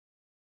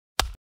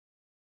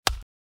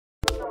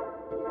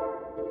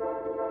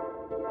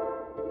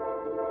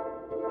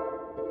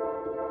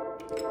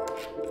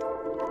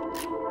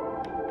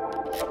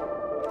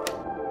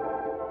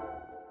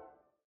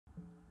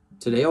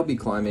Today I'll be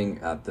climbing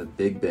at the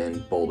Big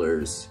Bend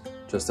boulders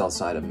just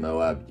outside of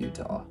Moab,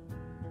 Utah.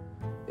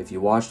 If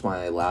you watched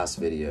my last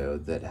video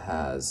that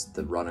has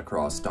the Run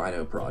Across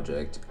Dino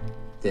project,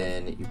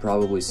 then you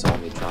probably saw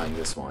me trying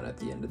this one at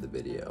the end of the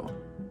video.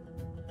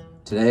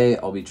 Today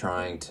I'll be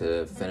trying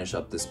to finish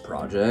up this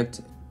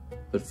project,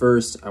 but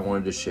first I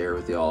wanted to share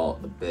with y'all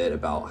a bit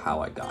about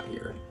how I got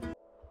here.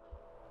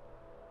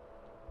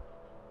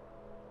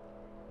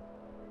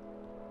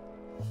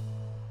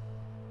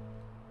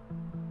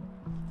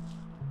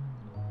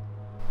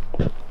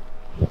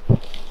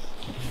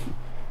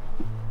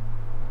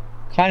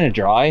 Kind of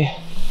dry.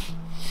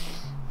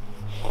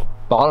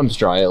 Bottom's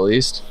dry at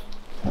least.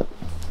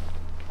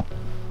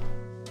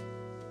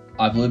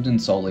 I've lived in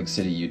Salt Lake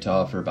City,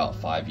 Utah for about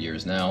 5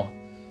 years now,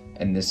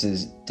 and this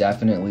is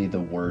definitely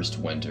the worst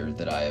winter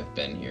that I have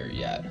been here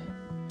yet.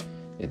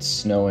 It's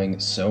snowing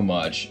so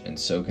much and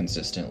so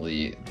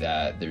consistently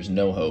that there's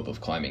no hope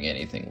of climbing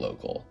anything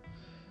local.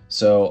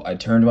 So I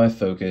turned my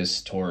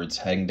focus towards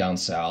heading down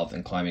south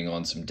and climbing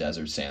on some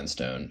desert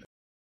sandstone.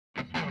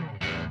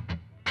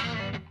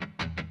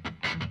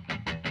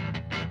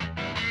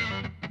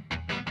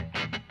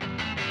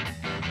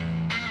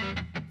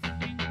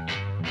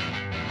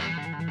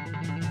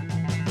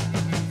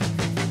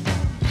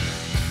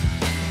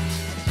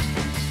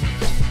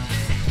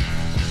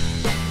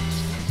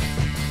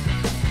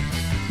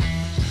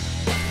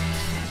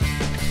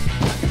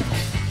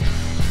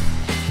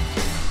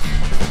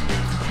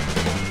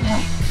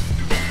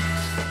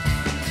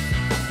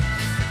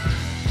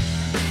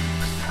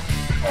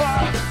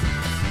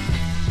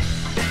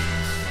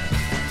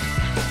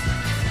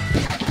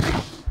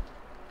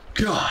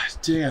 God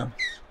damn.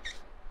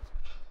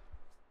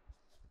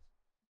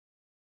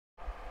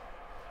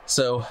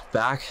 So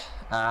back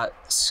at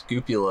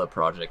Swoopula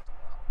project,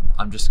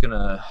 I'm just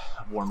gonna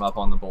warm up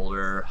on the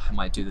boulder. I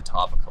might do the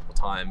top a couple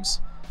times,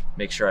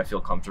 make sure I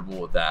feel comfortable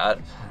with that,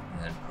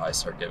 and then probably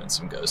start giving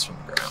some goes from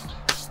the ground.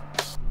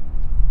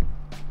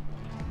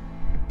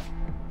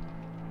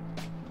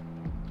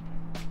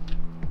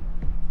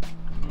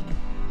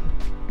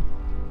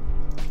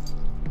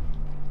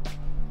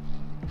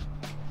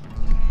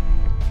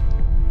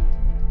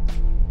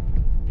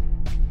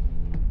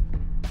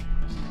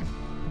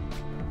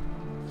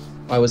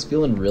 I was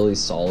feeling really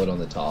solid on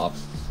the top,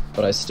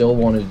 but I still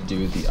wanted to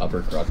do the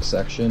upper crux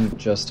section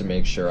just to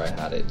make sure I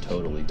had it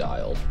totally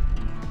dialed.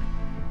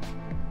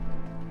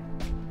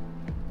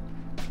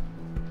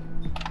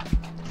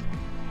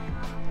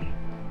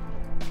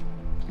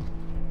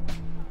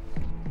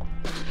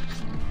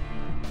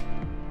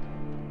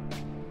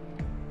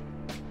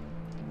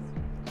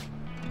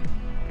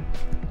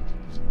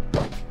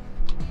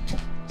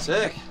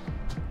 Sick!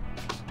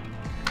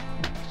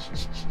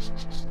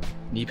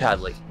 Knee pad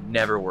like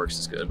never works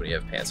as good when you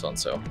have pants on,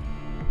 so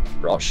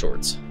brought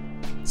shorts.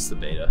 It's the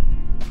beta.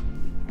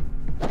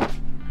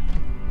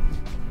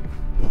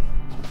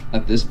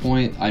 At this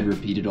point, I'd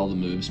repeated all the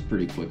moves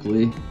pretty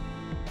quickly,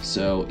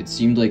 so it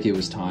seemed like it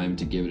was time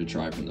to give it a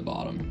try from the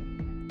bottom.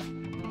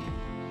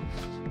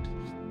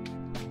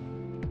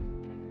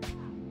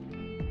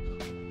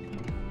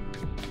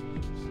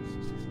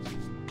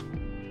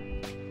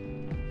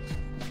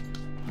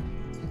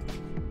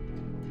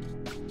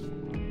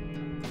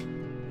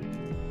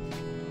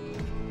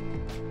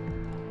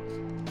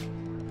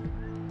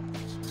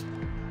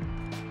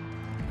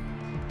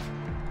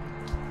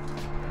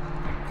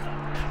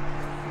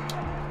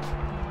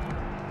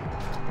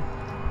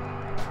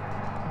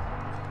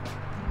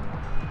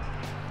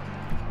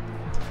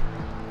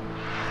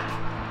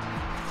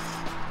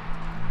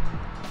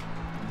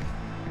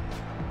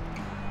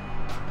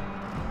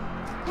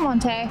 Come on,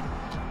 Tay.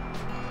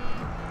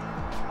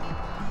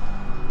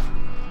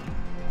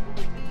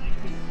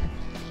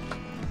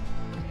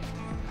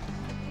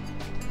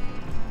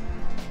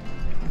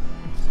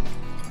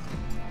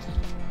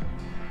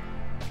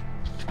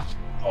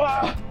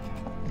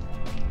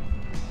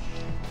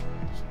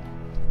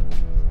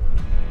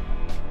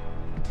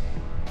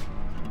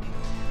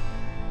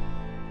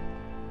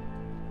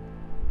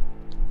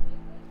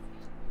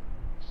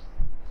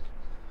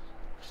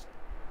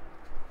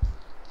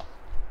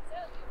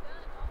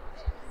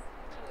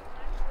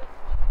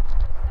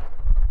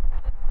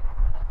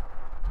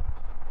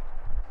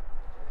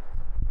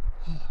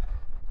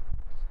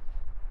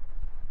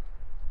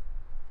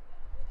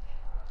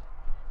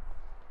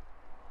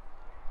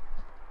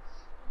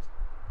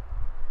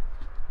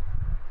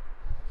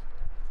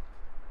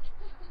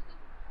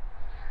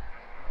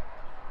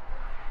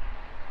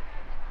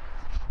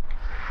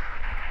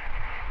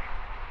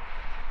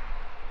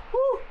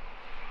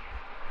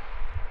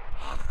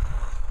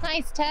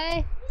 Nice,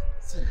 Tay.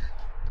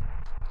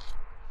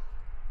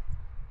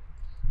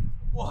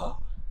 Whoa.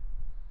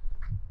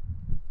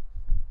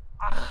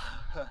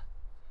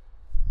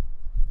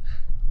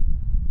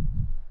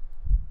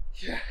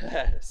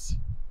 Yes.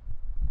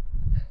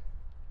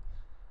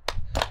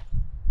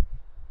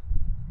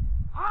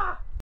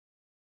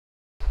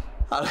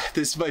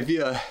 This might be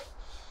a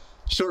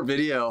short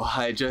video.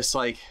 I just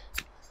like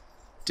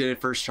did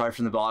it first try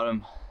from the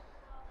bottom.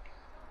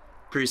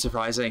 Pretty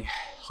surprising.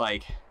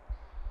 Like,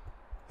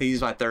 I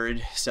used my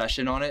third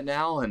session on it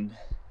now, and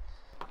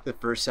the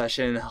first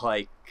session,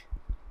 like,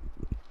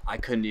 I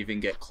couldn't even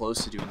get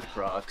close to doing the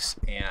crux,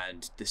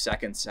 and the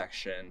second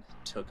section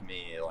took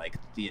me like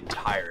the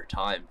entire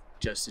time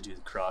just to do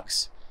the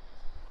crux.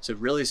 So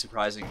really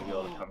surprising to be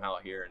able to come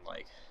out here and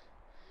like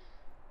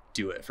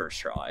do it first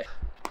try.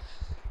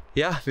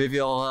 Yeah, maybe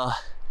I'll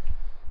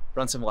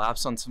run some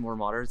laps on some more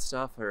moderate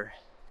stuff or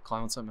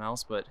climb on something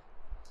else, but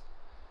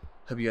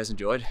hope you guys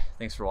enjoyed.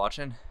 Thanks for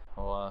watching.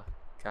 I'll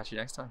catch you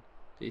next time.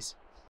 Peace.